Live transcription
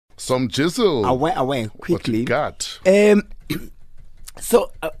Some jizzle. Away, quickly. What you got?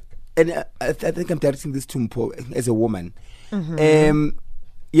 So, I think I'm directing this to Mpo as a woman.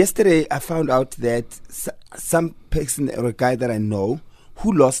 Yesterday, I found out that some person or a guy that I know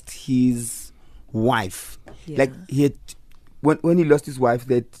who lost his wife. Yeah. Like he had, when he lost his wife,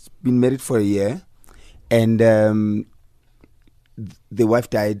 they'd been married for a year, and the wife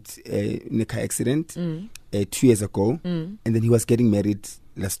died in a car accident 2 years ago, and then he was getting married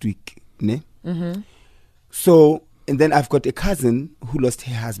last week. Ne? So, and then I've got a cousin who lost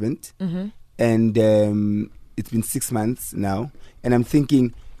her husband, and it's been 6 months now, and I'm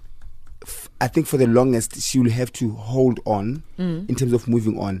thinking, I think for the longest she will have to hold on in terms of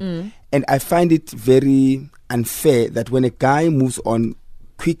moving on, and I find it very unfair that when a guy moves on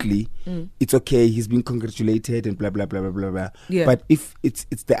quickly, it's okay, he's being congratulated and blah blah blah blah blah blah. Yeah. But if it's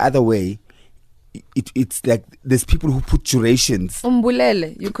the other way, it's like there's people who put durations.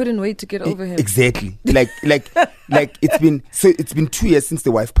 Umbulele, you couldn't wait to get over him. Exactly. like it's been 2 years since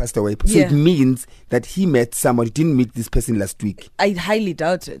the wife passed away. So Yeah. it means that he met someone, he didn't meet this person last week. I highly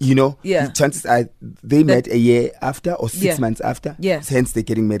doubt it. You know? Yeah. The chances are they met a year after or 6 Yeah. months after. Yeah. Hence they're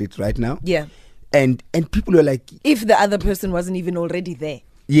getting married right now. Yeah. And people are like, If the other person wasn't even already there.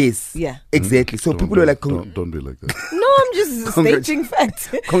 yes. Yeah. Exactly. So people are like, don't be like that. No, I'm just stating facts.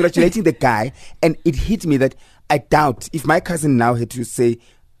 congratulating the guy, and it hit me that I doubt if my cousin now had to say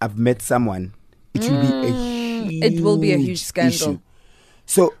I've met someone, it will be a huge It will be a huge scandal. issue.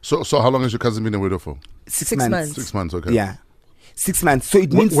 So So how long has your cousin been a widow for? 6 6 months. months. 6 months, okay. Yeah, 6 months. So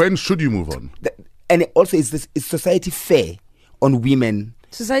it means When should you move on? and also is society fair on women?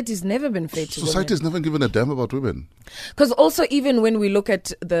 Society's never been fair to Society has never given a damn about women. Because also even when we look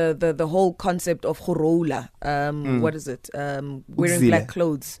at the whole concept of horola, what is it? Wearing Uzile. black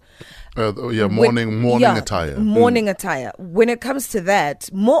clothes. Mourning attire. Mourning attire. When it comes to that,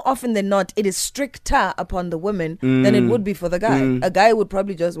 more often than not, it is stricter upon the woman than it would be for the guy. A guy would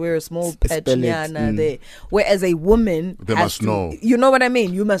probably just wear a small patch nyana there. Whereas a woman They has must to, know. You know what I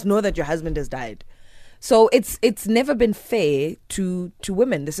mean? You must know that your husband has died. So it's never been fair to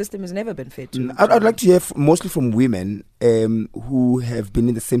women. The system has never been fair to I'd like to hear mostly from women who have been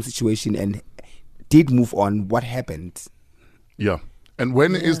in the same situation and did move on. What happened? Yeah. And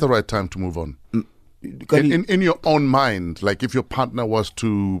when is the right time to move on? In your own mind, like if your partner was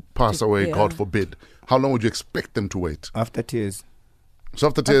to pass away, yeah. God forbid, how long would you expect them to wait? After tears. So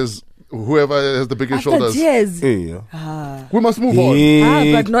after tears, whoever has the biggest after shoulders, tears. Yeah. we must move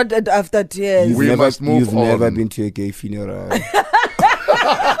on. But not after tears. We must move You've never on. been to a gay funeral.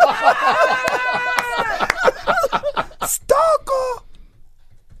 Stalker!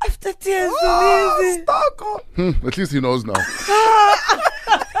 After tears. Stalker! At least he knows now.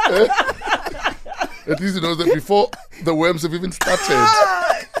 At least he knows that before the worms have even started,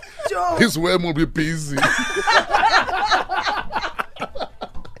 his worm will be busy.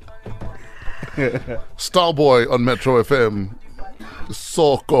 Starboy on Metro FM.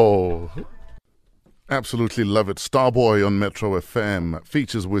 Soko. Absolutely love it. Starboy on Metro FM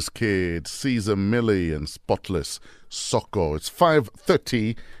features Wizkid, Caesar Millie, and Spotless Soko. It's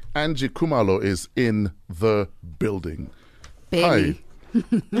 5:30. Angie Kumalo is in the building. Barely. Hi.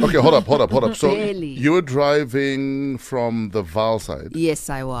 Okay, hold up. So Barely. you were driving from the Vaal side. Yes,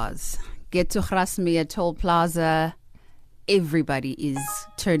 I was. Get to Grasmere Toll Plaza. Everybody is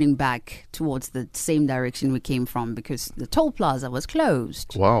turning back towards the same direction we came from because the toll plaza was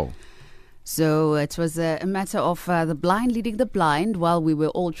closed. Wow. So it was a matter of the blind leading the blind while we were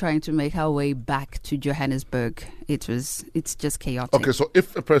all trying to make our way back to Johannesburg. It's just chaotic. Okay, so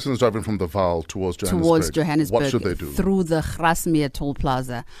if a person is driving from the Vaal towards Johannesburg, what should they do? Through the Grasmere Toll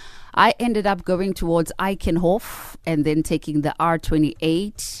Plaza. I ended up going towards Eikenhof and then taking the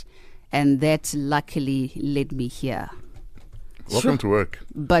R28, and that luckily led me here. Welcome to work.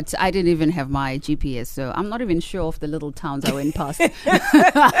 But I didn't even have my GPS, so I'm not even sure of the little towns I went past.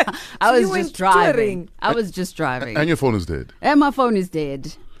 I was just driving. And your phone is dead. And my phone is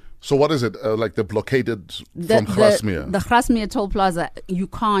dead. So what is it? Like they're blockaded from Grasmere? The Grasmere Toll Plaza, you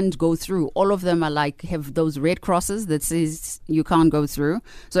can't go through. All of them are like, have those red crosses that says you can't go through.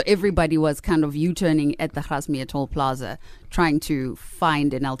 So everybody was kind of U-turning at the Grasmere Toll Plaza, trying to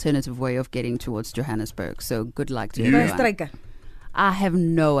find an alternative way of getting towards Johannesburg. So good luck to everyone. I have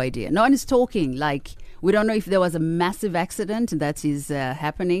no idea. No one is talking. Like, we don't know if there was a massive accident that is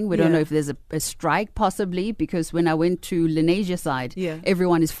happening. We don't know if there's a strike, possibly, because when I went to Lenasia side,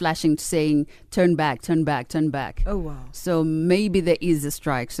 everyone is flashing, saying, turn back, turn back, turn back. Oh, wow. So maybe there is a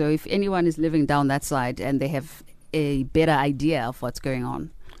strike. So if anyone is living down that side and they have a better idea of what's going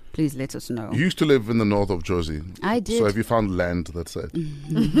on. please let us know. You used to live in the north of Jersey. I did. So have you found land, that's it?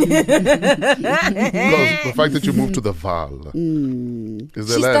 Because the fact that you moved to the Val, is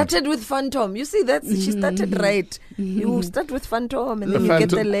there She land? started with Phantom. You see, she started right. You start with Phantom and then you get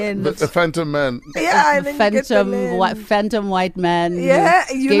the land. The Phantom Man. Yeah, and then you get the land. Phantom white man. Yeah,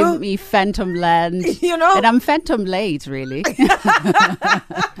 who you gave know. me phantom land. You know. And I'm phantom late, really.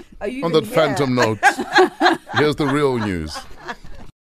 Are you On even that here? Phantom note, here's the real news.